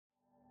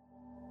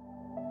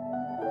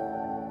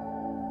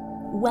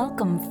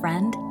Welcome,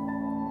 friend.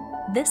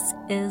 This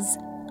is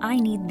I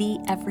Need Thee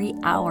Every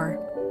Hour,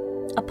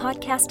 a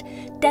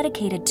podcast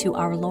dedicated to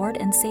our Lord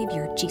and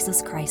Savior,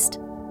 Jesus Christ.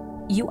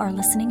 You are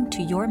listening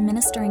to your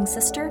ministering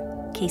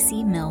sister,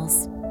 Casey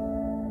Mills.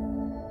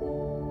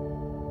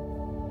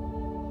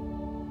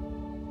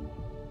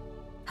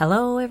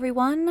 Hello,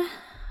 everyone.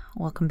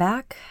 Welcome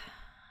back.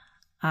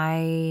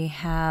 I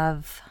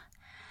have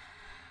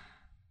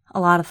a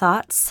lot of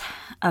thoughts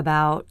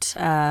about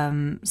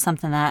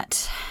something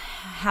that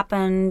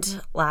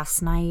happened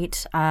last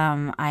night.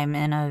 I'm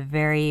in a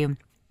very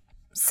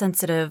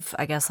sensitive,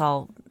 I guess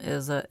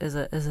is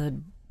a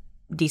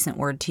decent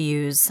word to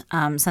use,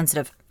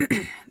 sensitive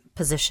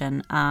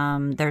position.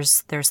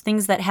 There's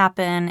things that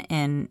happen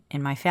in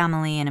my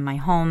family and in my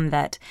home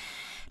that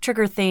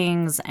trigger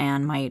things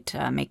and might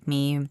make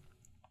me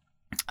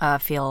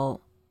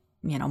feel,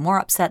 more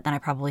upset than I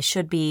probably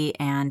should be.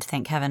 And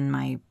thank heaven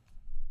my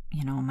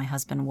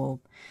husband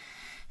will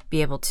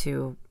be able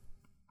to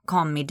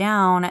calm me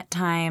down at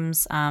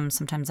times.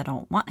 Sometimes I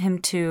don't want him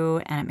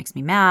to, and it makes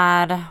me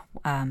mad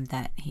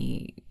that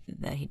he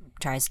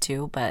tries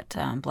to, but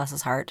bless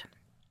his heart.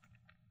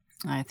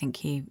 I think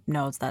he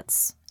knows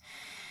that's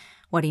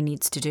what he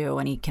needs to do,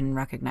 and he can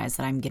recognize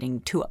that I'm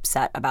getting too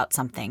upset about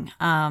something.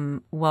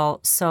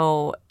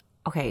 So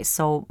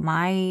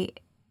my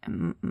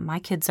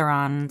kids are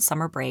on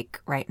summer break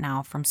right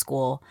now from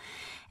school,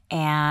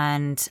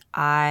 and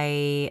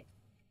I've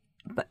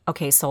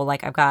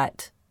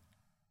got,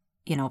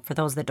 for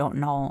those that don't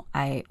know,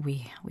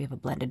 we have a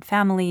blended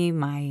family.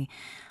 My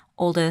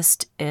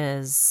oldest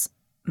is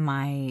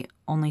my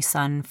only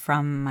son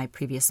from my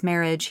previous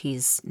marriage.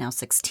 He's now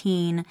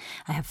 16.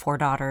 I have 4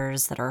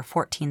 daughters that are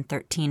 14,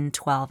 13,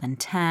 12, and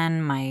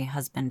 10. My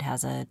husband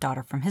has a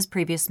daughter from his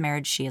previous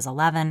marriage. She is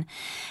 11.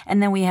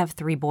 And then we have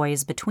 3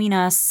 boys between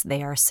us.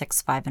 They are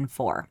 6, 5, and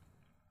 4.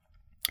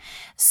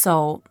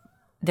 So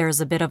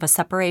there's a bit of a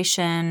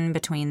separation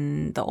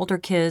between the older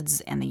kids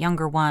and the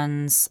younger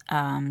ones.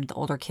 The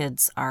older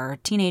kids are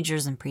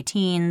teenagers and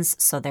preteens,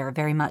 so they're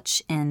very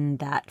much in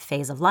that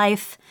phase of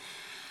life.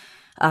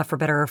 For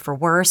better or for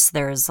worse,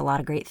 there's a lot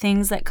of great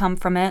things that come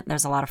from it.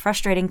 There's a lot of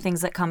frustrating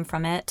things that come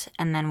from it.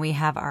 And then we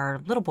have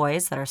our little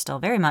boys that are still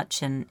very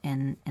much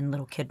in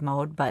little kid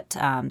mode, but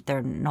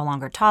they're no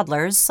longer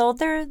toddlers, so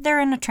they're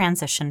in a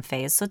transition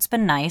phase. So it's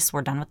been nice.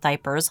 We're done with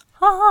diapers.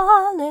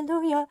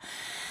 Hallelujah.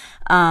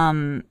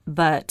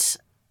 But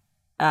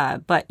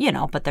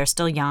they're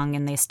still young,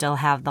 and they still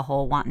have the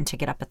whole wanting to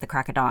get up at the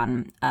crack of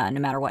dawn, no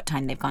matter what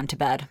time they've gone to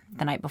bed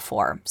the night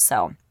before.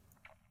 So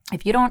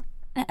if you don't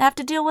have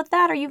to deal with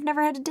that, or you've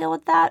never had to deal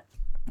with that,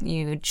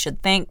 you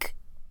should thank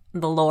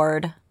the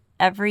Lord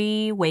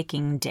every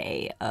waking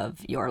day of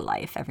your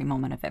life, every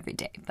moment of every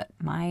day. But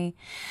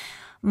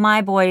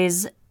my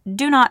boys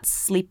do not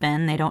sleep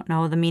in. They don't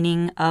know the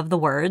meaning of the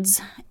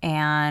words.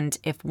 And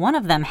if one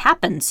of them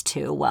happens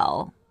to,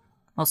 well,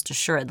 most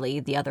assuredly,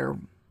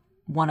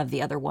 one of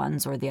the other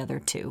ones or the other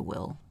 2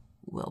 will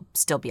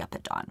still be up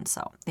at dawn.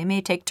 So they may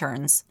take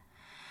turns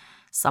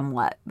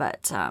somewhat,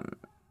 but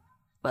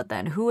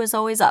then who is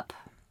always up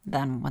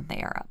then when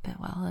they are up?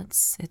 Well,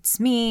 it's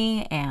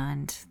me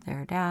and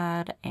their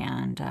dad,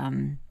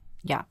 and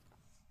yeah.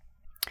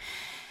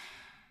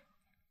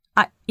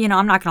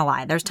 I'm not gonna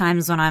lie. There's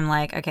times when I'm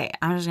like, okay,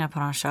 I'm just gonna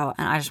put on a show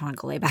and I just want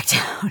to go lay back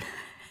down.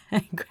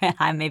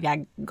 Maybe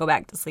I go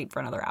back to sleep for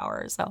another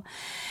hour or so.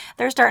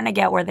 They're starting to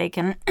get where they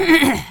can,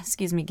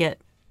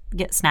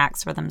 get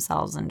snacks for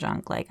themselves and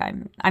junk. Like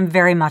I'm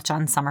very much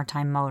on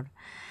summertime mode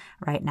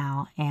right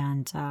now,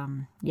 and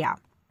yeah.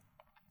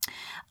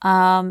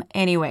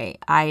 Anyway,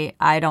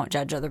 I don't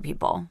judge other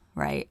people,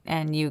 right?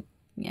 And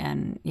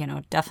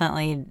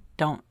definitely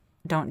don't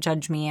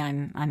judge me.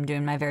 I'm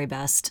doing my very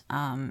best.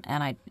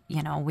 And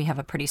we have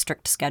a pretty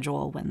strict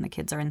schedule when the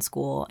kids are in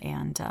school,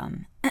 and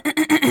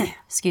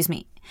excuse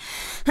me.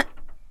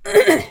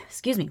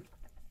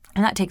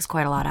 And that takes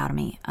quite a lot out of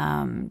me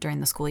during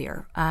the school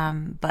year.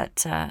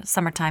 But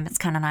summertime, it's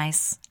kind of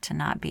nice to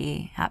not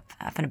be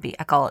having to be.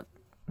 I call it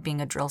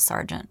being a drill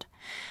sergeant.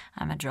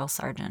 I'm a drill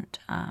sergeant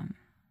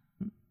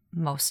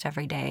most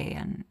every day,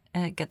 and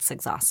it gets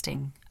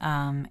exhausting,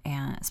 and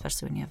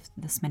especially when you have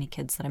this many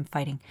kids that I'm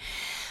fighting.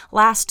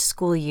 Last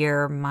school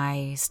year,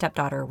 my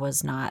stepdaughter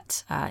was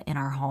not in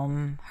our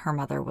home. Her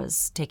mother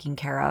was taking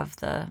care of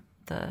the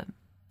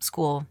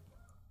school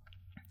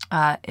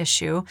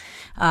issue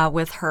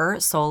with her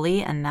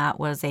solely, and that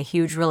was a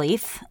huge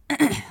relief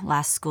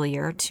last school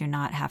year to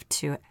not have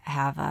to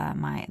have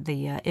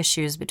the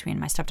issues between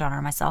my stepdaughter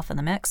and myself in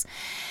the mix.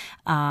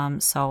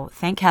 So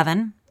thank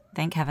heaven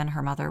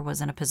her mother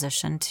was in a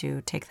position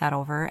to take that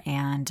over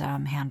and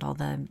handle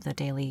the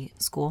daily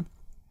school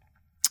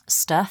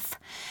stuff,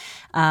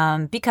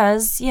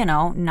 because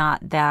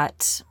not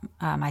that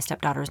my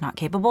stepdaughter is not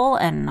capable,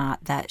 and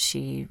not that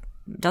she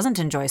doesn't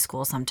enjoy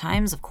school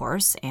sometimes, of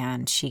course,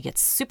 and she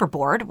gets super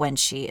bored when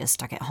she is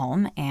stuck at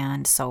home.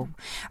 And so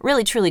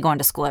really truly going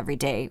to school every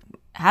day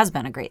has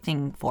been a great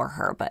thing for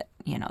her, but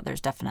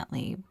there's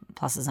definitely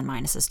pluses and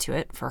minuses to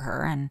it for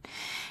her,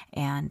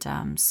 and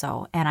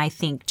I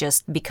think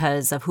just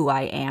because of who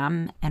I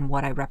am and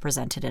what I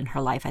represented in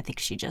her life, I think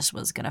she just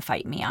was going to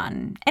fight me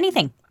on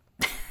anything,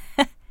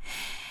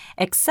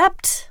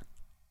 except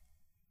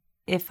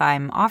if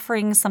I'm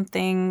offering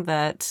something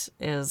that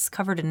is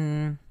covered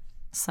in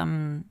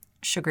some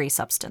sugary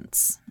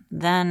substance.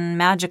 Then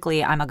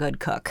magically I'm a good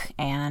cook,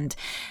 and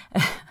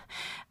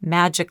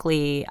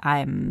magically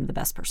I'm the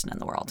best person in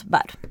the world.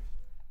 But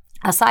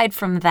aside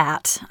from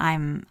that,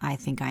 I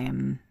think I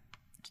am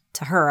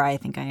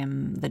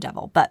the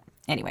devil. But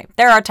anyway,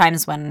 there are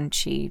times when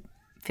she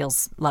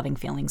feels loving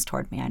feelings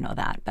toward me. I know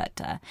that.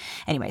 But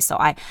anyway, so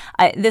I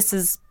this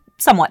is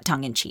somewhat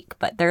tongue in cheek,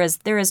 but there is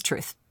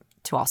truth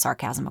to all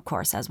sarcasm, of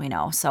course, as we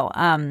know. So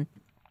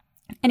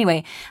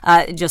anyway,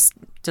 just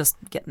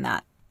getting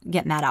that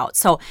out.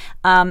 So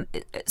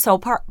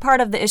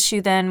part of the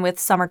issue then with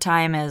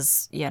summertime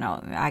is,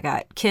 I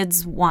got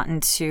kids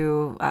wanting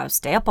to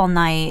stay up all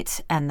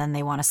night, and then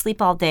they want to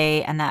sleep all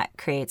day, and that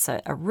creates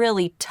a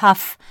really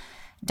tough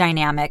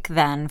dynamic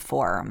then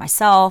for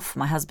myself,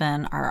 my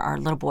husband, our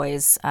little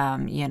boys.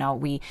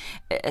 We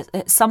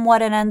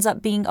somewhat it ends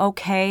up being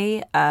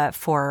okay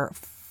for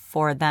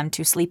them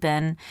to sleep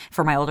in,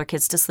 for my older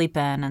kids to sleep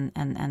in,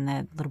 and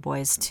the little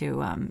boys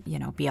to,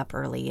 be up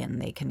early,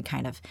 and they can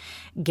kind of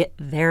get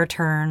their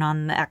turn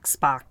on the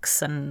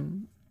Xbox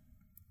and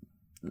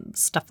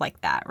stuff like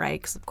that, right?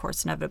 Because, of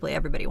course, inevitably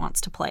everybody wants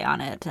to play on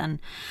it, and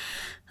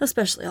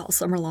especially all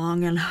summer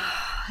long. And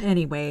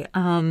anyway,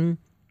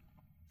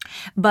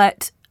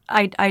 but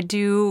I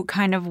do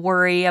kind of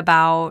worry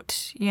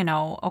about,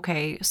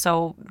 okay,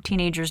 so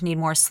teenagers need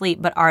more sleep,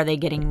 but are they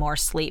getting more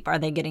sleep? Are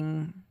they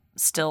getting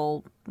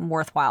still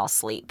worthwhile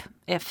sleep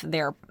if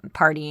they're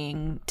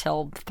partying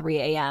till 3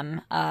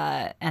 a.m.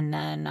 And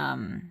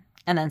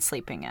then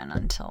sleeping in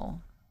until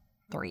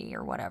 3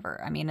 or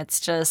whatever? I mean, it's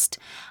just,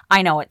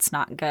 I know it's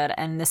not good,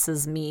 and this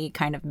is me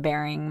kind of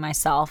burying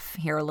myself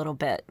here a little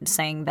bit,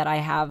 saying that I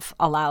have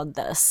allowed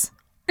this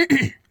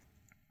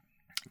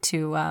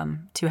to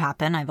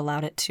happen. I've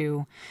allowed it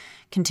to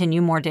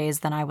continue more days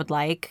than I would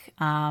like.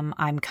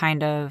 I'm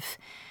kind of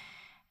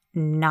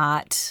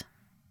not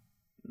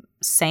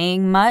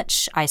saying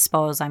much. I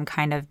suppose I'm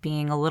kind of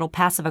being a little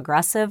passive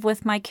aggressive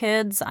with my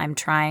kids. I'm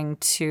trying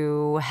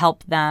to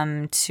help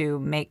them to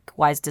make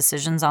wise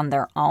decisions on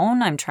their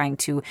own. I'm trying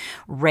to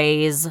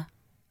raise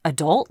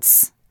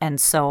adults. And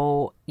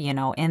so,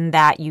 in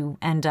that you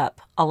end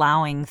up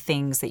allowing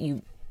things that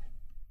you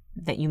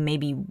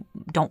maybe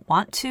don't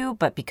want to,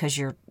 but because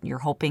you're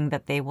hoping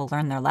that they will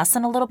learn their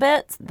lesson a little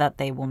bit, that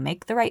they will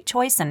make the right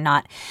choice and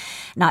not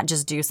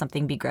just do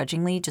something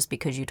begrudgingly just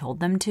because you told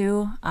them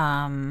to.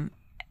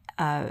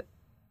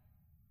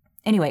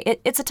 Anyway,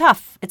 it's a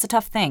tough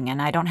thing,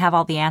 and I don't have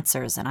all the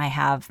answers, and I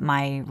have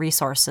my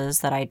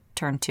resources that I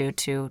turn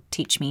to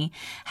teach me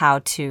how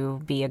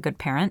to be a good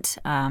parent.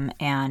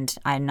 And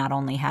I not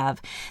only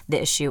have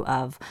the issue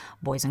of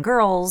boys and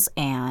girls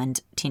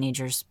and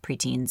teenagers,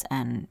 preteens,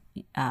 and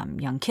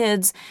young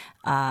kids.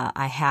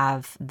 I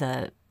have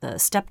the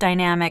step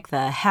dynamic,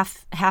 the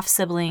half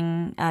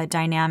sibling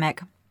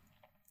dynamic.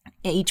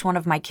 Each one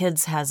of my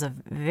kids has a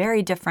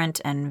very different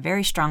and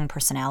very strong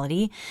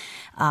personality.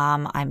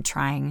 I'm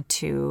trying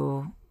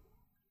to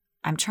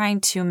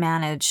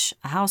manage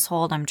a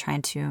household. I'm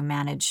trying to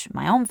manage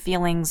my own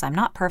feelings. I'm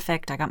not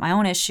perfect. I got my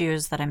own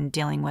issues that I'm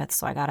dealing with,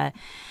 so I gotta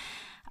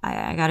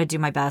do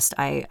my best.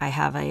 I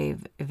have a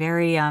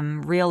very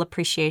real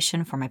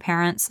appreciation for my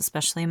parents,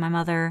 especially my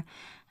mother.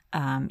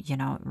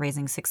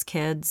 Raising 6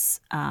 kids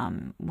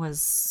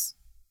was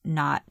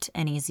not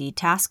an easy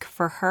task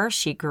for her.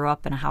 She grew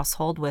up in a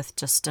household with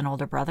just an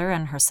older brother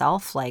and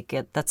herself.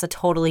 That's a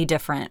totally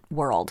different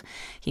world.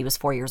 He was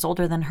 4 years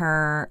older than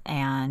her,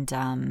 and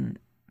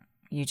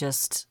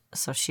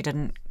so she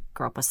didn't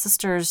grow up with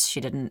sisters. She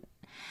didn't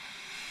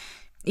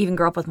even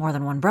grow up with more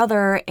than one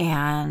brother.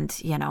 And,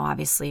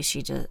 obviously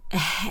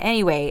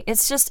anyway,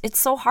 it's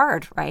so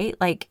hard, right?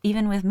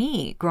 Even with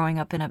me growing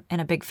up in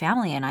a big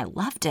family, and I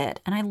loved it.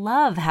 And I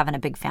love having a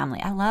big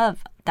family. I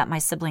love that my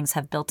siblings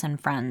have built-in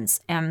friends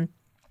and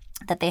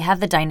that they have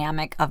the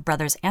dynamic of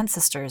brothers and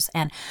sisters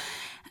and,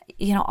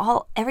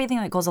 everything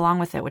that goes along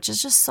with it, which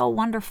is just so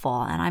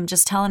wonderful. And I'm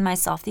just telling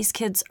myself these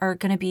kids are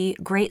going to be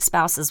great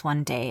spouses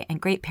one day and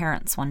great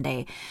parents one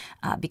day,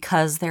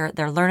 because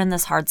they're learning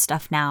this hard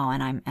stuff now,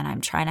 and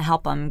I'm trying to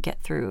help them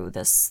get through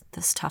this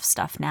tough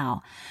stuff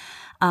now.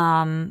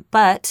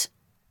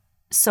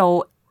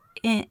 So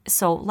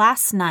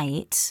last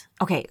night,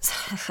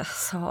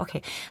 so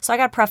I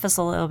got to preface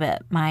a little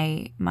bit.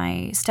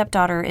 My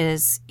stepdaughter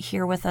is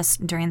here with us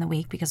during the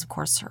week because, of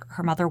course,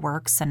 her mother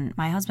works and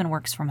my husband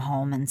works from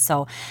home. And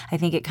so I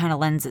think it kind of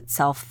lends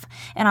itself.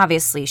 And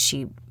obviously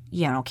she,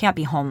 can't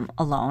be home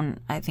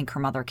alone. I think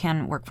her mother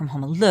can work from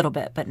home a little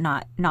bit, but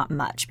not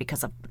much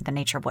because of the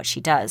nature of what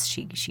she does.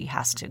 She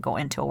has to go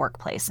into a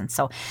workplace. And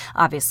so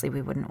obviously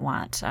we wouldn't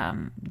want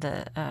our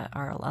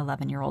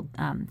 11-year-old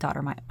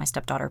daughter, my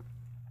stepdaughter,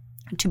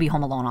 to be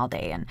home alone all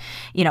day. And,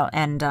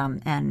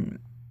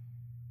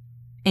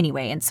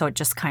 Anyway, and so it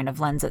just kind of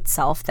lends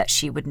itself that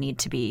she would need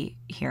to be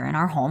here in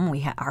our home.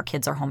 Our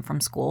kids are home from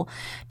school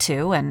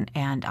too, and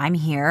I'm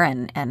here,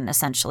 and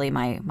essentially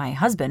my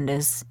husband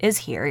is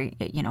here.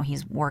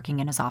 He's working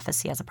in his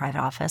office. He has a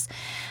private office,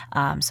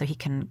 so he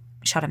can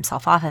shut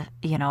himself off,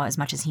 as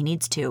much as he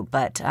needs to.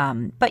 But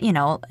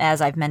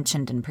as I've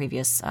mentioned in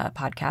previous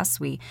podcasts,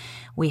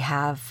 we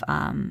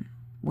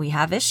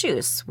have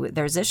issues.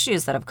 There's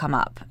issues that have come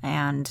up,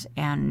 and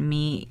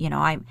me,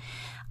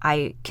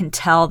 I can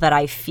tell that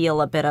I feel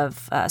a bit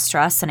of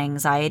stress and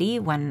anxiety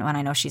when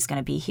I know she's going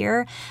to be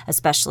here,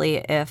 especially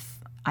if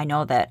I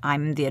know that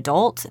I'm the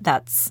adult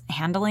that's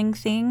handling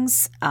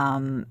things.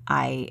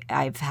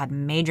 I've had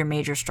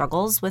major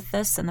struggles with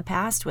this in the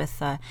past,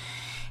 with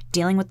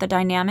dealing with the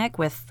dynamic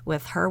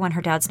with her when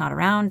her dad's not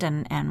around,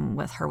 and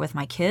with her with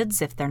my kids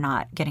if they're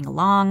not getting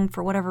along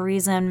for whatever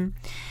reason.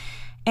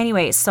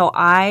 Anyway, so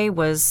I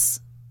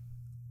was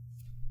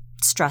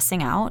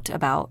stressing out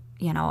about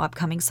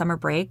upcoming summer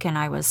break, and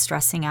I was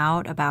stressing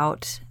out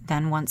about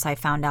then once I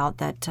found out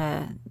that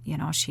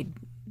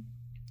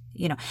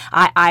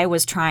I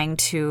was trying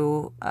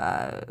to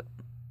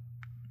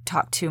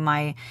talk to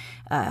my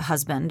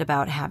husband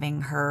about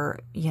having her,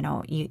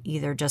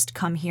 either just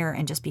come here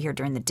and just be here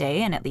during the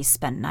day and at least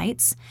spend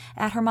nights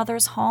at her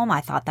mother's home. I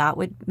thought that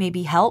would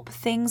maybe help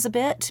things a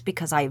bit,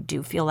 because I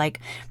do feel like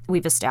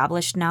we've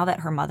established now that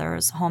her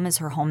mother's home is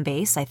her home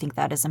base. I think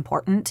that is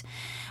important.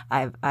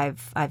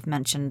 I've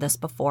mentioned this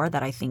before,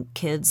 that I think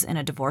kids in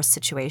a divorce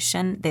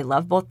situation, they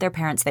love both their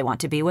parents. They want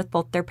to be with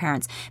both their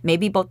parents.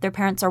 Maybe both their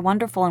parents are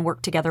wonderful and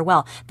work together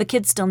well. The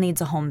kid still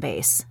needs a home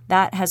base.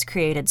 That has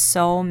created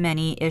so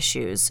many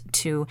issues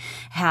to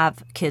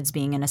have kids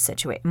being in a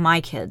situation,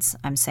 my kids,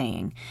 I'm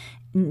saying,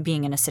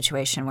 being in a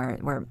situation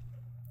where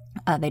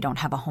they don't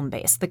have a home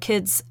base. The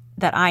kids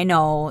that I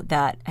know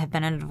that have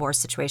been in a divorce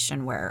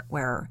situation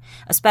where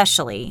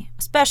especially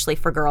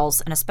for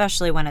girls, and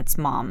especially when it's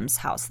mom's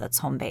house that's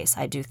home base,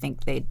 I do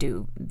think they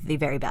do the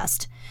very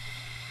best.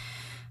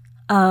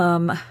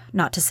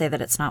 Not to say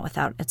that it's not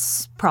without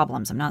its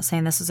problems. I'm not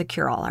saying this is a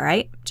cure-all, all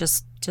right?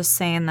 Just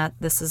saying that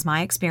this is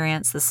my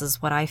experience. This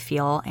is what I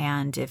feel.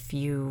 And if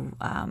you,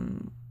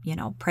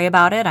 pray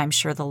about it, I'm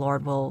sure the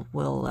Lord will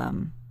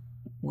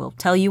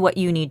tell you what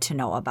you need to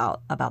know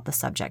about the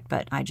subject.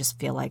 But I just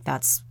feel like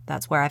that's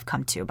where I've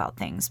come to about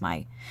things.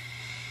 My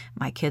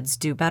kids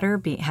do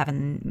better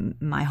having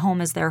my home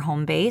as their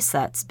home base.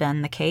 That's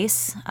been the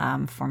case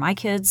for my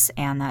kids,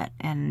 and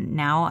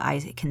now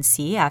I can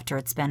see, after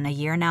it's been a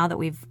year now that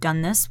we've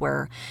done this,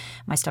 where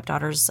my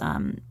stepdaughter's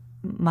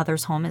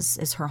mother's home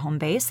is her home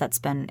base. It's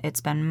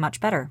been much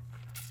better.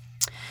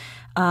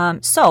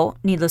 So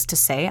needless to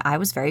say, I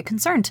was very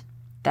concerned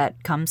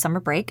that come summer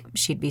break,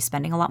 she'd be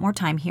spending a lot more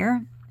time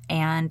here,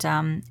 and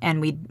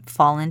we'd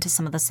fall into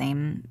some of the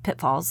same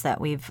pitfalls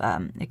that we've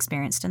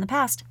experienced in the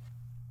past.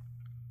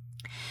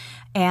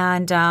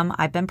 And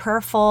I've been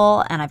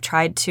prayerful, and I've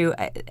tried to.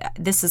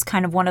 This is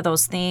kind of one of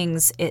those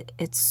things.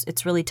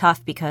 It's really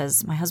tough,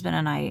 because my husband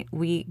and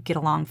we get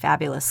along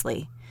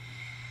fabulously,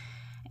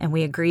 and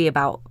we agree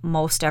about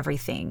most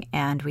everything,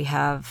 and we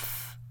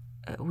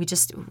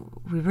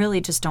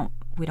really just don't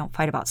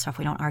fight about stuff.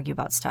 We don't argue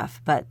about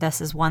stuff. But this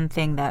is one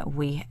thing that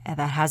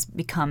has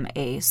become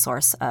a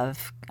source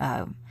of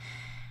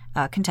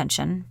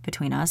contention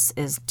between us,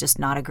 is just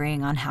not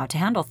agreeing on how to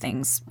handle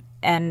things.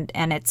 And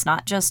it's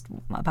not just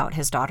about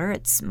his daughter,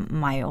 it's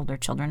my older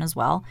children as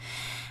well.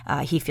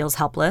 He feels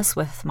helpless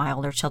with my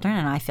older children,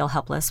 and I feel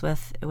helpless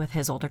with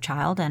his older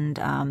child.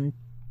 And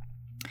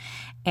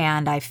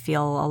I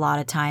feel a lot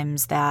of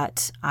times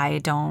that I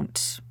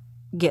don't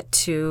get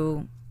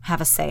to have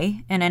a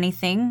say in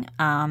anything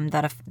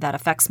that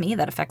affects me,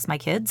 that affects my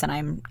kids.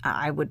 And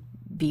I would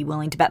be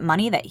willing to bet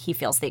money that he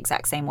feels the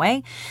exact same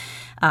way.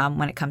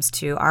 When it comes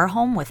to our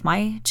home with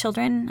my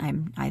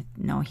children, I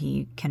know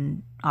he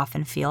can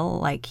often feel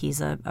like he's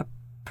a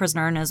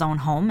prisoner in his own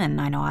home, and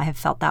I know I have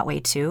felt that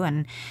way too.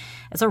 And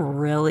it's a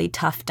really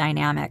tough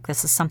dynamic.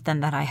 This is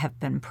something that I have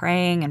been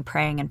praying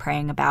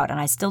about, and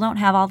I still don't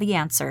have all the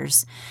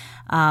answers.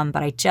 But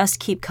I just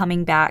keep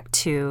coming back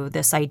to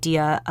this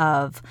idea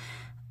of,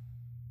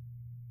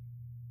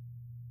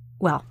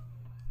 well,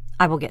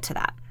 I will get to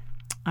that.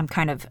 I'm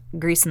kind of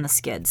greasing the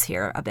skids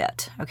here a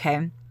bit,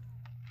 okay?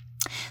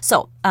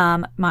 So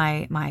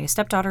my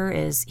stepdaughter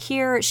is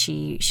here.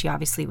 She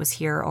obviously was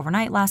here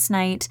overnight last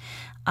night,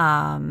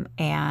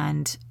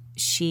 and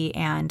she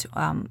and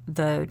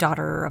the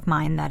daughter of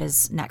mine that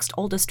is next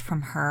oldest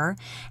from her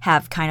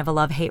have kind of a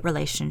love-hate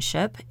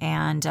relationship,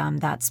 and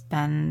it's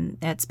been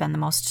the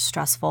most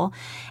stressful.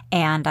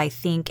 And I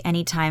think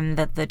anytime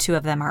that the two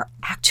of them are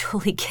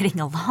actually getting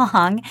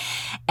along,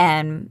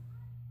 and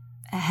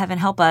heaven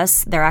help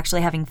us, they're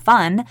actually having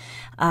fun,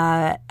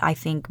 I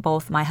think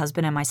both my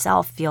husband and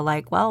myself feel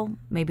like, well,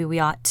 maybe we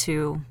ought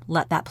to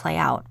let that play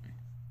out.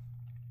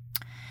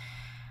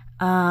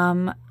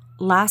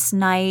 Last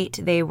night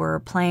they were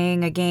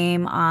playing a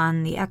game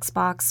on the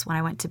Xbox when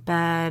I went to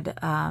bed.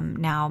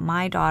 Now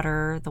my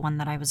daughter, the one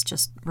that I was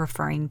just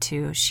referring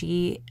to,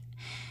 she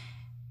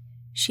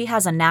She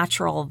has a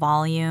natural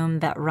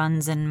volume that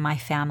runs in my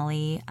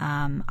family.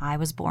 I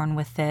was born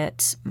with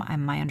it.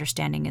 My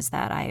understanding is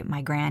that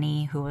my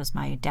granny, who was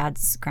my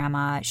dad's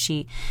grandma,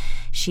 she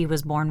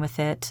was born with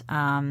it.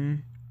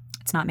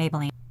 It's not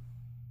Maybelline.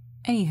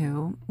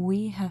 Anywho,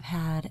 we have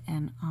had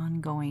an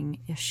ongoing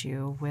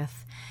issue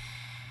with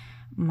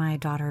my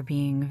daughter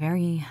being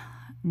very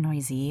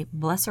noisy.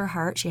 Bless her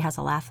heart, she has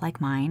a laugh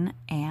like mine,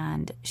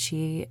 and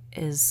she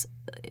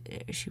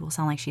will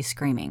sound like she's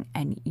screaming.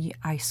 And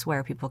I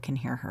swear people can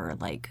hear her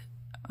like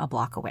a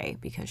block away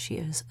because she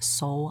is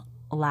so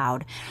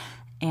loud.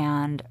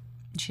 And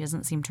she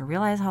doesn't seem to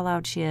realize how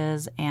loud she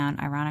is. And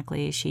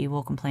ironically, she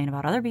will complain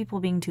about other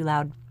people being too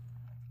loud.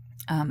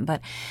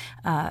 But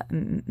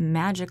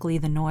magically,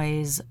 the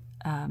noise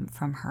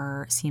from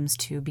her seems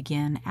to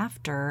begin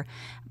after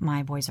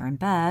my boys are in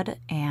bed,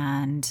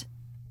 and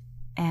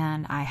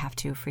I have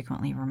to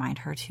frequently remind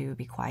her to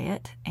be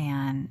quiet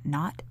and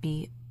not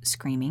be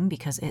screaming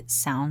because it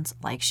sounds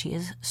like she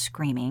is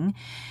screaming,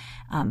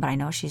 but I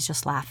know she's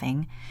just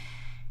laughing.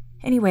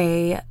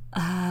 Anyway,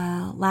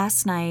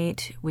 last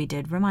night we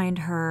did remind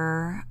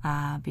her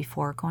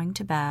before going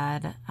to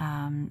bed.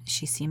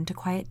 She seemed to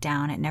quiet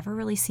down. It never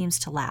really seems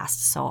to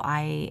last. So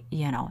I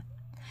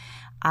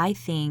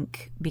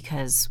think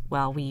because,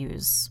 well, we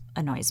use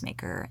a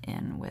noisemaker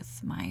in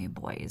with my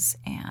boys,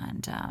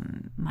 and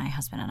my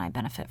husband and I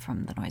benefit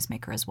from the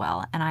noisemaker as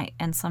well.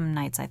 And some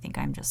nights I think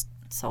I'm just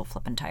so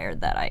flippin'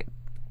 tired that I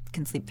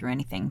can sleep through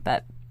anything.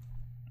 But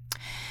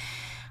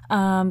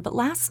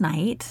last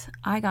night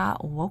I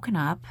got woken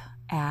up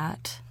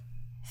at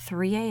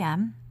 3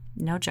 a.m.,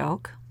 no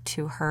joke,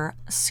 to her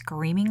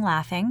screaming,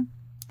 laughing.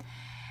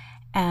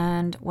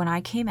 And when I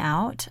came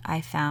out,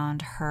 I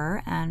found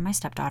her and my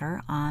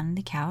stepdaughter on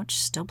the couch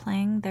still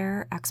playing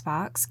their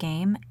Xbox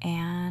game.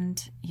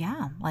 And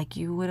yeah, like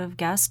you would have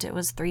guessed, it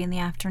was 3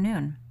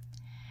 p.m.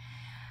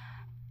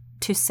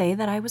 To say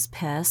that I was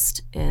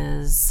pissed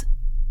is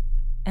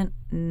an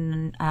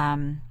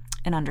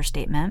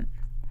understatement.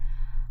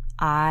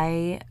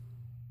 I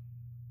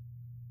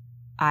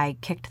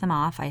kicked them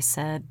off. I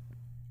said,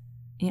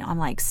 I'm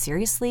like,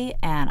 seriously?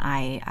 And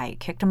I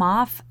kicked them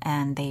off,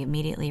 and they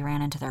immediately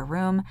ran into their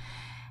room.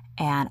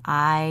 And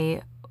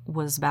I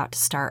was about to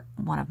start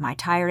one of my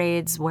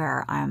tirades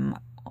where I'm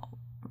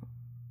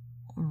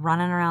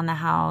running around the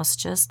house,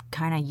 just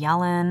kind of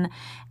yelling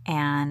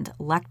and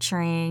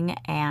lecturing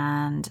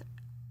and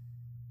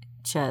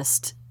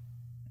just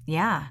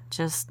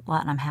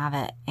letting them have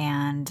it.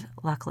 And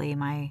luckily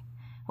I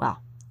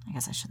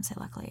guess I shouldn't say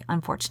luckily.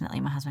 Unfortunately,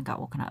 my husband got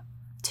woken up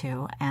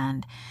too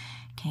and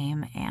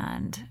came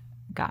and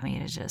got me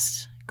to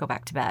just go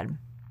back to bed.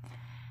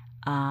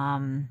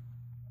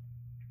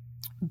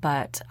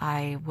 But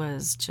I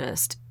was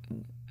just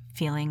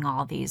feeling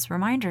all these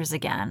reminders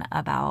again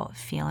about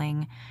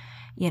feeling,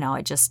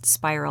 it just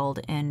spiraled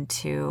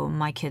into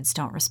my kids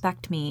don't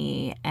respect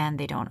me and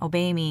they don't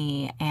obey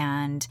me,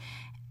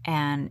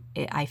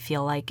 I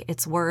feel like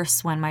it's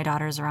worse when my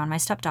daughter's around my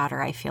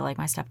stepdaughter. I feel like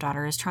my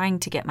stepdaughter is trying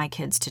to get my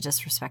kids to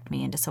disrespect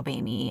me and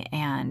disobey me.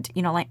 And,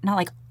 like not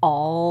like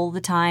all the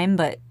time,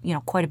 but,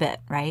 quite a bit,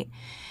 right?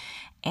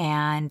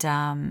 And,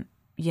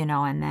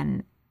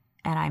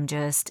 and I'm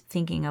just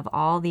thinking of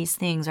all these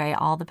things, right?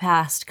 All the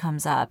past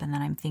comes up. And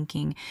then I'm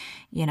thinking,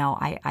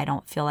 I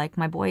don't feel like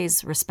my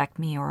boys respect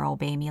me or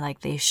obey me like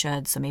they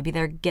should. So maybe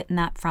they're getting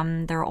that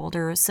from their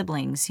older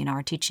siblings,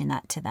 or teaching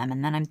that to them.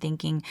 And then I'm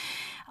thinking,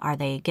 are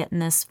they getting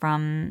this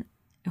from,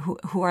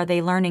 who are they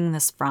learning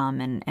this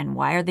from? And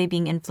why are they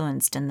being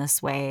influenced in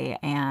this way?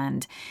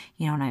 And,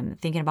 and I'm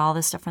thinking about all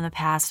this stuff from the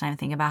past, and I'm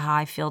thinking about how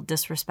I feel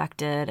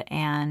disrespected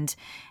and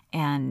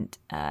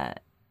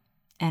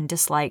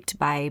disliked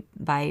by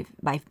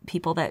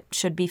people that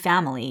should be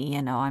family.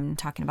 I'm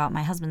talking about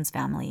my husband's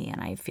family, and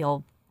I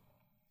feel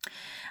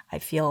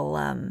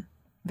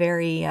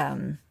very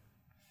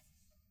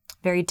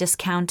very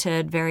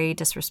discounted, very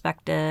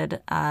disrespected.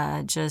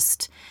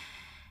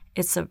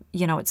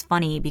 It's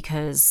funny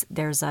because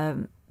there's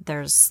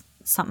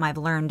something I've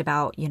learned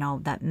about,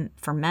 that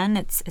for men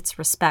it's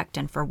respect,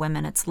 and for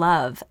women it's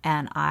love.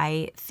 And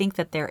I think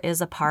that there is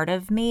a part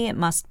of me, it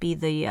must be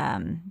the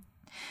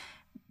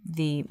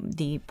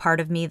part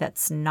of me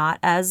that's not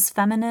as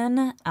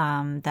feminine,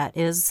 that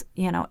is,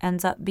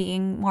 ends up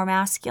being more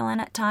masculine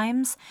at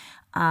times,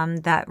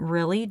 that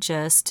really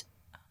just,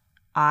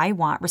 I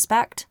want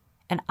respect,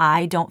 and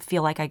I don't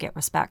feel like I get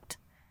respect.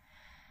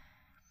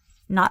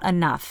 Not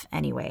enough,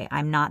 anyway.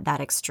 I'm not that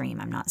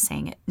extreme. I'm not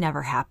saying it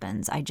never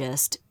happens.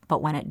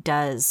 But when it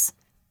does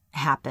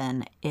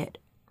happen, it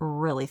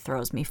really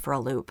throws me for a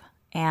loop.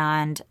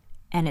 And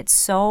it's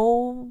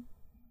so,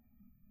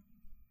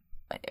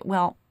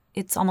 well,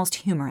 it's almost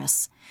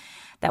humorous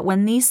that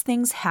when these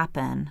things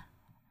happen,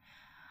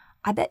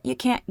 I bet you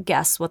can't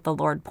guess what the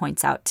Lord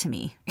points out to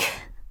me.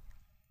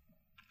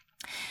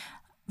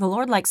 The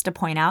Lord likes to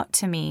point out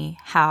to me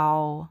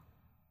how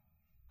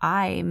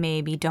I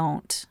maybe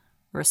don't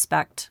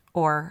respect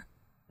or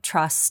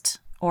trust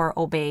or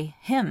obey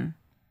Him.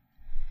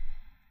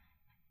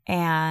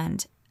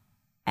 And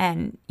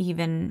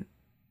even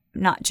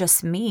not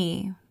just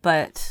me,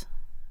 but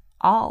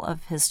all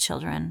of his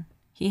children.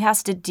 He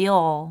has to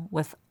deal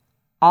with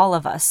all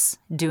of us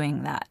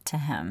doing that to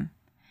him.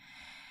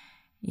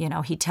 You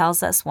know, he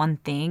tells us one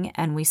thing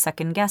and we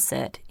second guess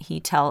it.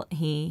 He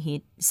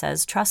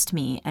says, trust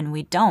me, and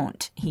we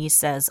don't. He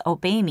says,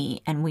 obey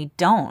me, and we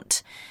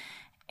don't.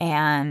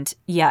 And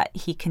yet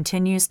he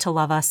continues to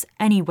love us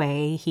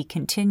anyway. He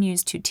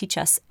continues to teach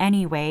us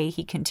anyway.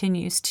 He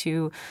continues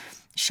to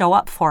show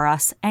up for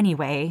us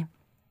anyway.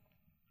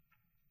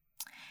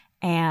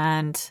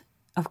 And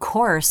of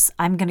course,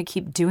 I'm going to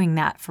keep doing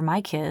that for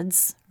my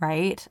kids,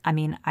 right? I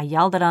mean, I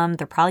yelled at them.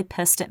 They're probably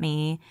pissed at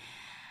me.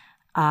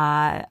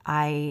 But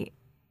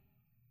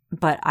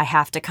I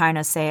have to kind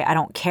of say I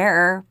don't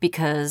care,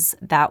 because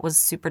that was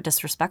super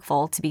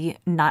disrespectful to be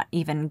not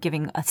even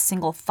giving a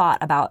single thought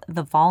about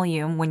the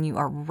volume when you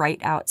are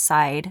right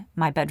outside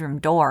my bedroom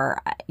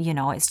door. You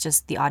know, it's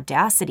just the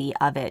audacity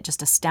of it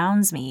just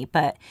astounds me.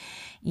 But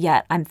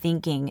yet I'm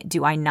thinking,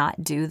 do I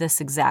not do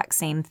this exact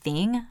same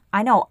thing?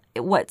 I know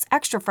what's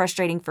extra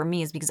frustrating for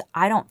me is because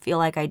I don't feel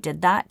like I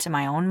did that to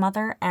my own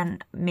mother.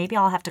 And maybe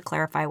I'll have to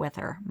clarify with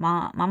her.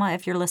 Mama,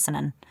 if you're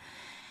listening,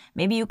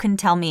 maybe you can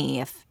tell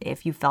me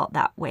if you felt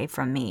that way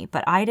from me.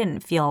 But I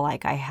didn't feel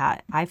like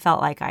I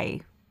felt like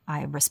I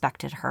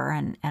respected her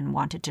and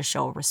wanted to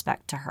show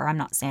respect to her. I'm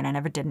not saying I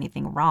never did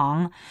anything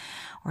wrong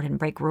or didn't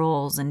break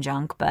rules and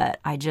junk, but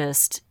I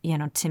just, you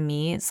know, to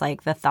me, it's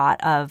like the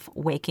thought of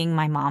waking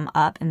my mom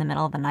up in the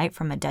middle of the night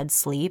from a dead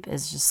sleep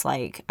is just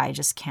like, I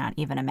just can't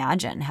even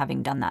imagine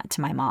having done that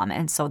to my mom.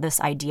 And so this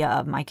idea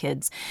of my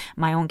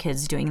own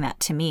kids doing that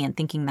to me and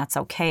thinking that's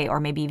okay, or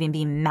maybe even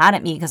being mad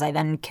at me because I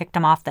then kicked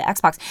them off the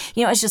Xbox,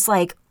 you know, it's just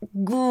like,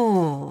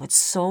 ooh, it's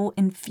so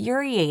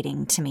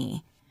infuriating to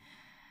me.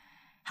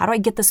 How do I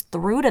get this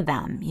through to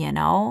them, you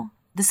know?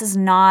 This is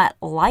not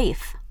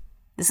life.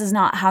 This is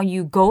not how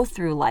you go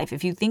through life.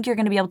 If you think you're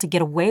going to be able to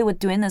get away with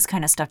doing this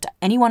kind of stuff to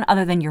anyone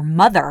other than your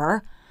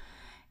mother,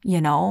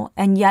 you know,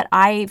 and yet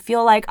I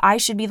feel like I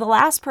should be the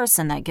last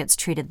person that gets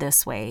treated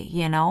this way,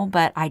 you know,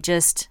 but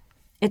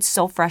it's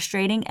so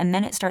frustrating. And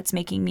then it starts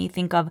making me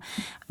think of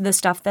the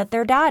stuff that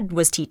their dad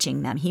was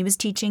teaching them. He was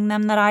teaching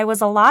them that I was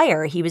a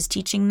liar. He was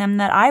teaching them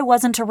that I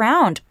wasn't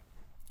around.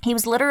 He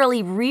was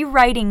literally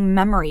rewriting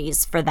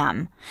memories for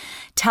them,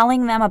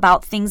 telling them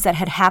about things that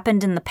had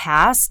happened in the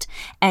past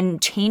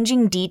and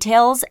changing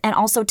details, and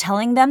also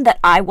telling them that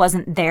I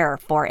wasn't there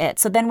for it.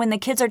 So then when the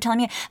kids are telling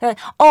me, they're like,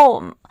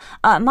 oh,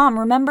 Mom,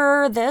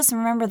 remember this and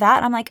remember that?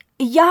 And I'm like,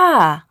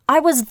 yeah,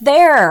 I was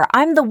there.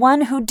 I'm the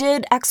one who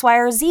did X, Y,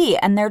 or Z.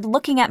 And they're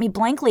looking at me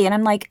blankly. And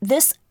I'm like,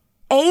 this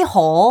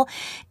a-hole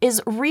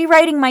is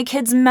rewriting my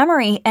kid's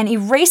memory and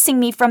erasing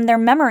me from their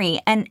memory.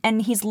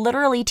 And he's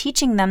literally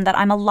teaching them that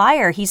I'm a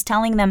liar. He's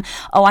telling them,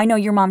 oh, I know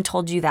your mom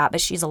told you that,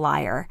 but she's a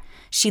liar.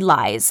 She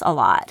lies a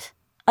lot.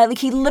 Like,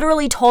 he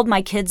literally told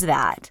my kids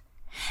that.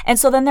 And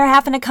so then they're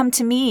having to come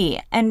to me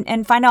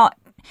and find out,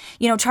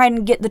 you know, try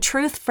and get the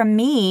truth from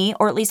me,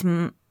 or at least,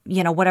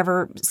 you know,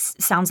 whatever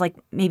sounds like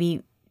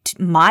maybe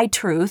my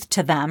truth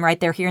to them, right?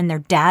 They're hearing their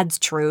dad's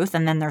truth,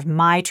 and then there's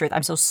my truth.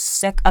 I'm so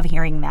sick of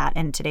hearing that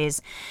in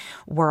today's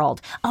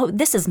world. Oh,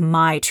 this is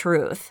my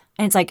truth.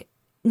 And it's like,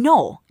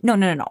 no.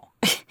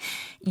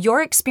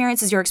 Your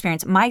experience is your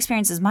experience. My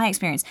experience is my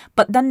experience.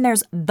 But then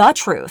there's the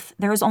truth.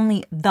 There is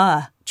only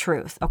the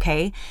truth,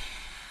 okay?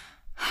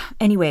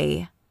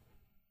 Anyway,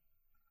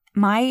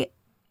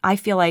 I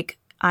feel like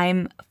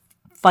I'm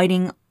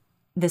fighting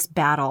this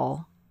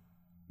battle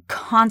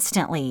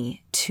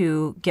constantly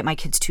to get my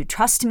kids to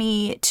trust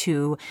me,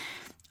 to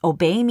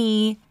obey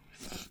me,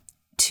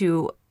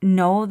 to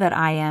know that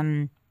I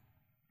am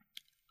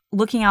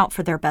looking out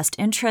for their best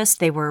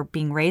interest. They were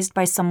being raised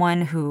by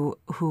someone who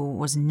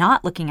was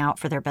not looking out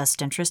for their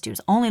best interest. He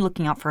was only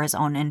looking out for his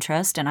own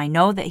interest. And I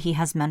know that he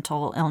has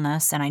mental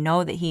illness, and I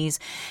know that he's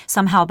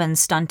somehow been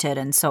stunted.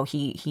 And so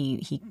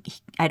he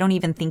I don't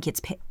even think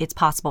it's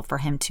possible for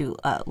him to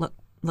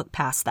look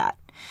past that.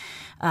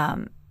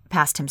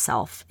 Past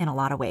himself in a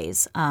lot of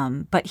ways.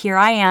 But here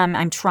I am,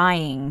 I'm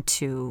trying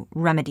to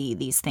remedy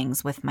these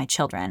things with my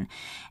children.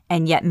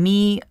 And yet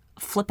me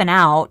flipping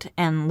out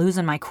and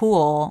losing my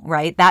cool,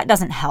 right? That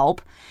doesn't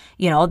help.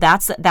 You know,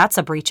 that's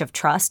a breach of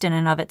trust in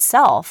and of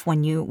itself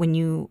when you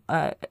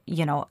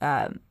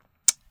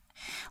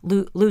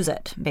lose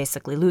it,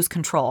 basically lose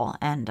control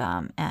and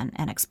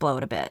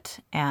explode a bit.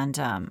 And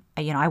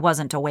you know, I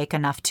wasn't awake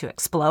enough to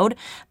explode,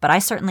 but I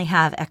certainly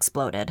have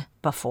exploded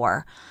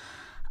before.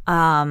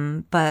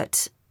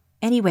 But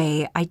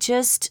anyway, it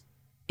just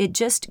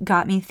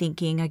got me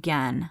thinking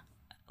again,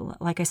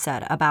 like I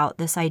said, about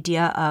this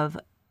idea of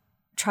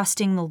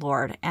trusting the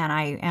Lord. And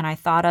I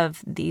thought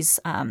of these,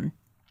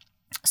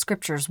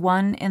 scriptures,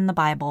 one in the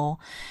Bible,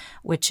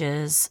 which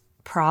is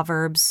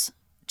Proverbs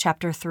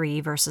chapter 3,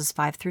 verses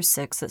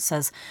 5-6, that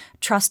says,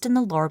 trust in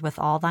the Lord with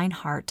all thine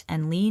heart,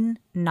 and lean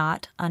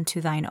not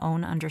unto thine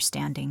own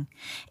understanding.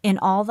 In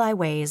all thy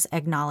ways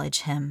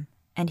acknowledge him,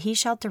 and he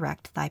shall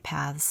direct thy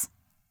paths.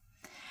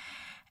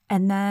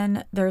 And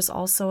then there's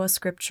also a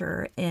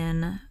scripture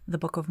in the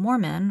Book of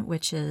Mormon,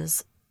 which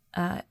is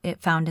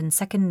it found in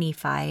 2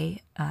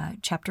 Nephi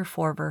chapter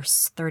 4,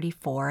 verse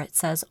 34. It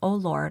says, O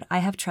Lord, I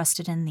have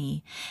trusted in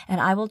thee,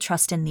 and I will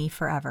trust in thee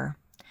forever.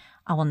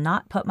 I will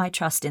not put my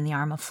trust in the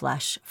arm of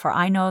flesh, for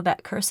I know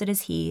that cursed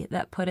is he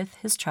that putteth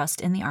his trust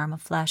in the arm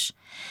of flesh.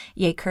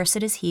 Yea,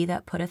 cursed is he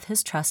that putteth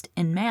his trust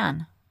in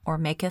man, or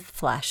maketh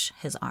flesh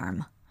his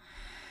arm.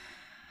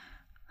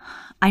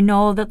 I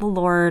know that the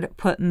Lord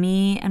put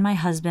me and my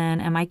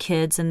husband and my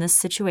kids in this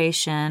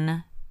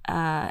situation.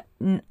 I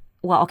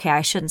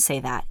shouldn't say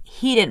that.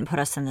 He didn't put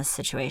us in this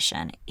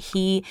situation.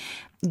 He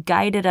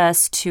guided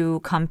us to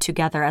come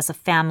together as a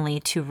family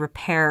to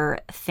repair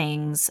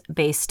things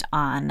based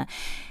on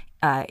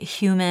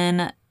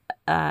human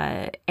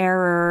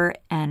error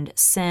and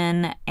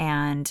sin.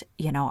 And,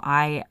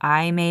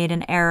 I made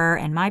an error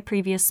in my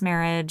previous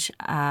marriage.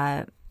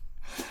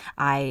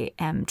 I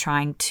am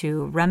trying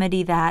to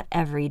remedy that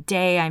every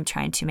day. I'm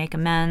trying to make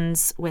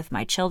amends with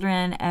my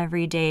children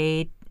every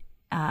day.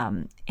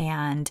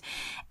 And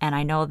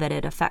I know that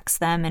it affects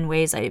them in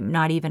ways I'm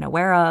not even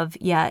aware of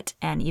yet.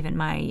 And even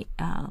my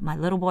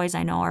little boys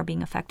I know are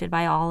being affected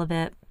by all of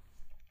it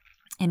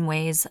in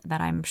ways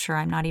that I'm sure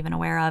I'm not even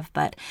aware of.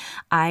 But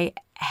I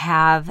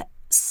have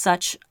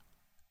such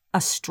a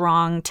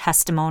strong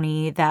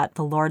testimony that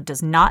the Lord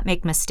does not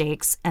make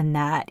mistakes, and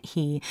that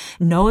he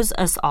knows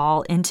us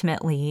all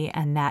intimately,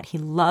 and that he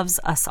loves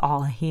us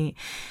all.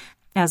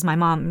 As my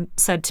mom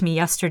said to me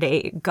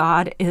yesterday,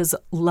 God is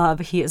love.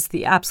 He is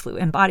the absolute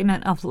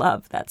embodiment of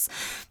love. That's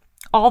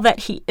all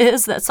that he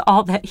is. That's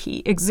all that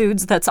he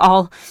exudes. That's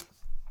all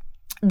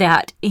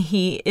that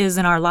he is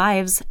in our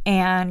lives.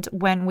 And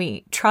when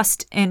we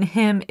trust in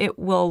him, it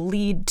will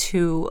lead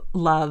to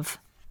love.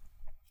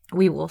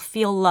 We will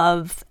feel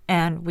love,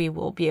 and we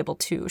will be able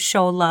to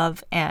show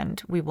love,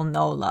 and we will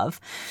know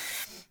love.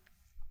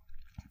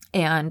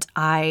 And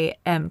I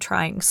am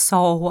trying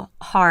so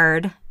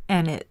hard,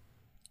 and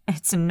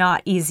it's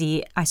not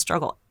easy. I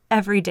struggle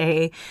every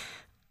day.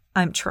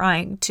 I'm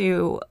trying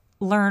to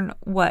learn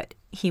what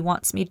he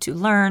wants me to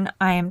learn.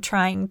 I am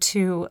trying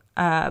to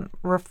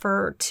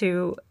refer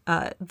to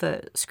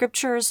the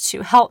scriptures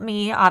to help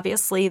me.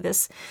 Obviously,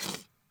 this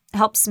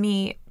helps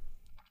me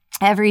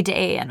every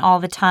day and all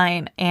the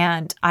time.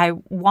 And I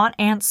want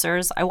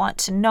answers. I want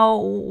to know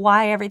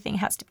why everything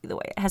has to be the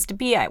way it has to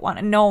be. I want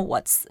to know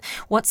what's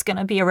going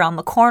to be around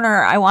the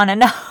corner. I want to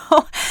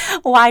know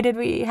why did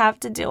we have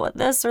to deal with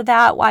this or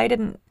that?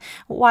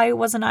 Why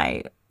wasn't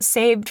I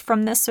saved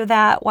from this or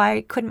that?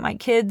 Why couldn't my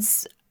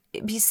kids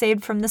be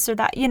saved from this or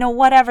that?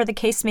 Whatever the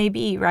case may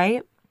be,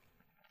 right?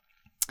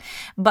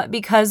 But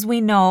because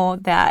we know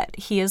that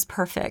he is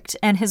perfect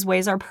and his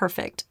ways are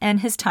perfect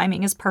and his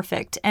timing is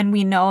perfect, and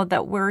we know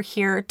that we're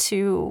here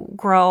to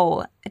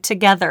grow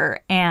together,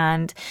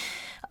 and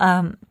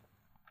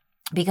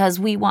because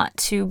we want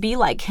to be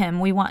like him,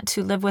 we want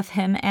to live with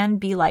him and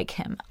be like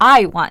him.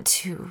 I want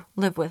to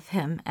live with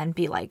him and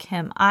be like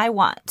him. I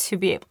want to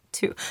be able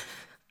to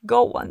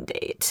go one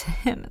day to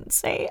him and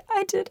say,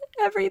 I did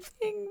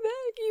everything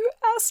that you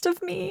asked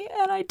of me,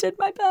 and I did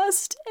my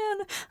best.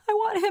 And I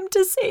want him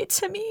to say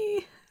to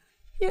me,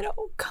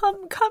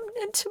 come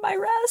into my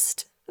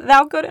rest,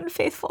 thou good and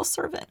faithful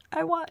servant.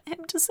 I want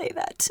him to say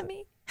that to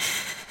me.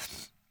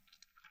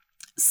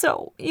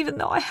 So even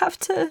though I have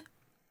to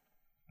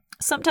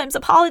sometimes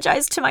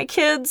apologize to my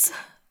kids,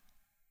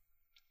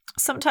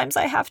 sometimes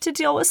I have to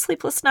deal with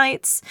sleepless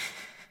nights,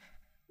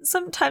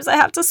 sometimes I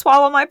have to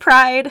swallow my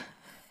pride,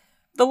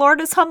 the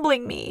Lord is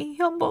humbling me. He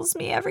humbles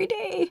me every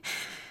day.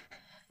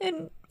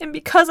 And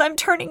because I'm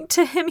turning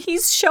to him,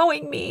 he's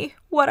showing me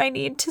what I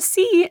need to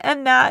see.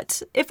 And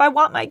that if I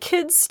want my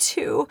kids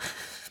to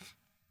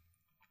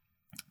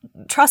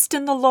trust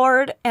in the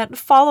Lord and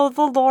follow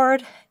the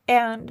Lord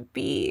and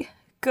be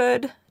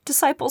good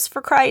disciples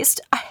for Christ,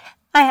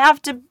 I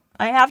have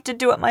to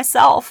do it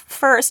myself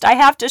first. I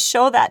have to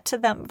show that to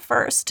them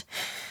first.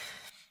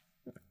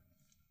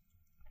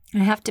 I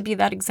have to be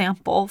that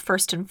example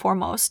first and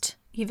foremost.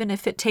 Even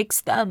if it takes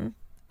them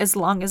as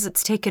long as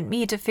it's taken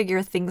me to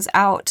figure things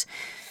out.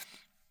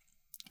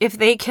 If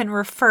they can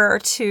refer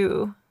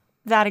to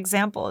that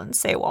example and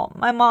say, well,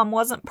 my mom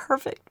wasn't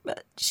perfect,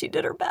 but she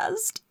did her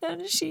best.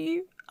 And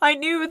I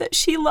knew that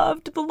she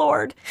loved the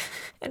Lord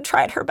and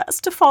tried her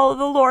best to follow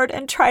the Lord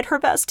and tried her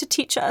best to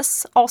teach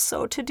us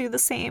also to do the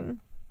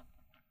same.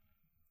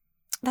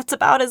 That's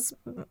about as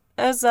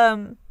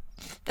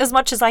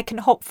much as I can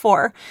hope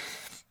for.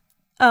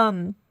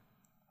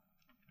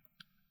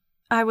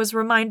 I was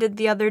reminded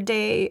the other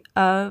day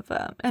of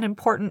an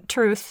important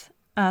truth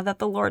that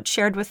the Lord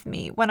shared with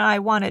me when I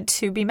wanted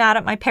to be mad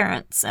at my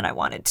parents and I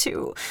wanted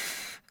to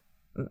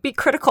be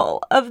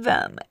critical of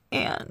them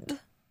and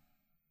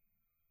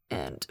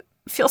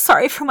feel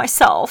sorry for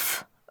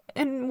myself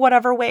in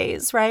whatever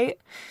ways, right?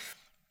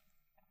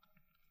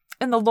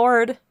 And the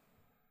Lord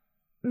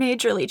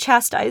majorly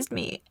chastised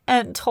me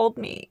and told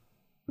me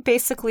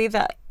basically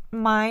that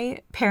my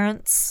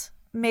parents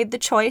made the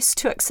choice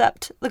to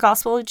accept the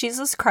gospel of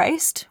Jesus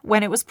Christ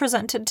when it was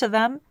presented to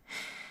them,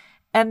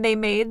 and they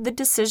made the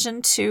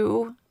decision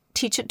to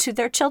teach it to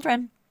their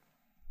children.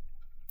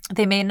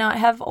 They may not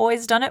have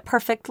always done it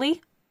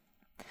perfectly.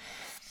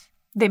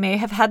 They may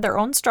have had their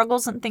own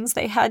struggles and things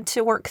they had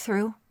to work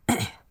through.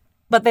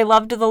 But they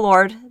loved the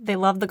Lord. They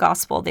loved the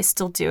gospel. They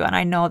still do. And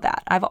I know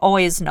that. I've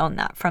always known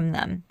that from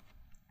them.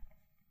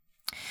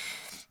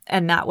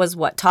 And that was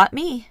what taught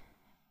me.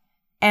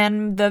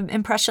 And the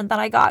impression that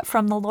I got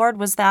from the Lord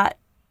was that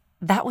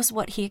that was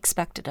what he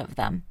expected of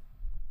them.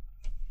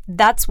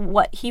 That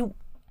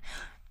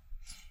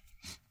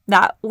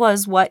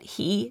was what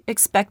he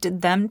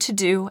expected them to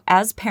do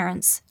as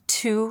parents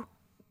to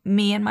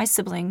me and my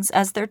siblings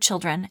as their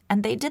children.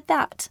 And they did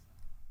that.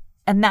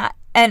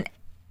 And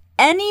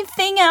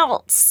anything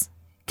else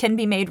can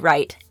be made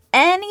right.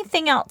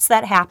 Anything else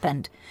that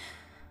happened,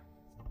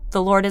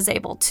 the Lord is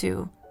able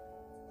to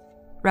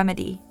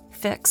remedy,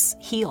 fix,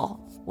 heal,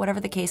 whatever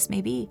the case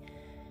may be.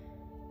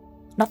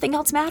 Nothing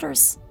else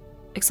matters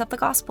except the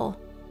gospel.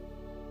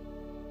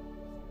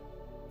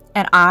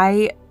 And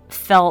I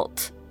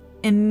felt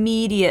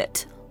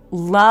immediate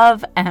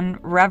love and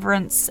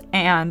reverence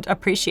and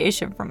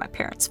appreciation from my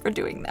parents for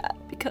doing that,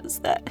 because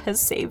that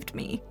has saved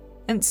me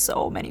in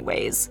so many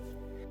ways.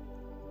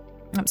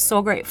 I'm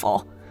so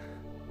grateful.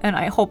 And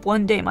I hope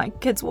one day my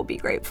kids will be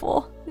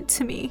grateful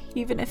to me,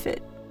 even if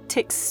it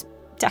takes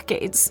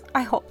decades.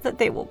 I hope that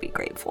they will be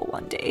grateful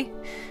one day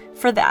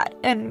for that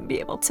and be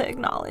able to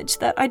acknowledge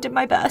that I did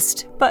my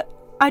best, but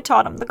I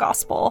taught them the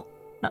gospel.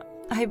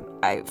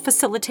 I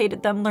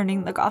facilitated them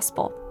learning the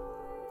gospel,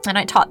 and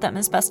I taught them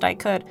as best I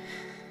could.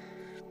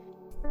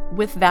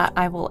 With that,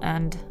 I will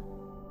end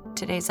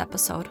today's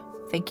episode.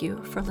 Thank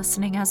you for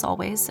listening as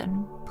always,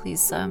 and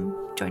please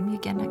join me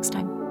again next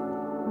time.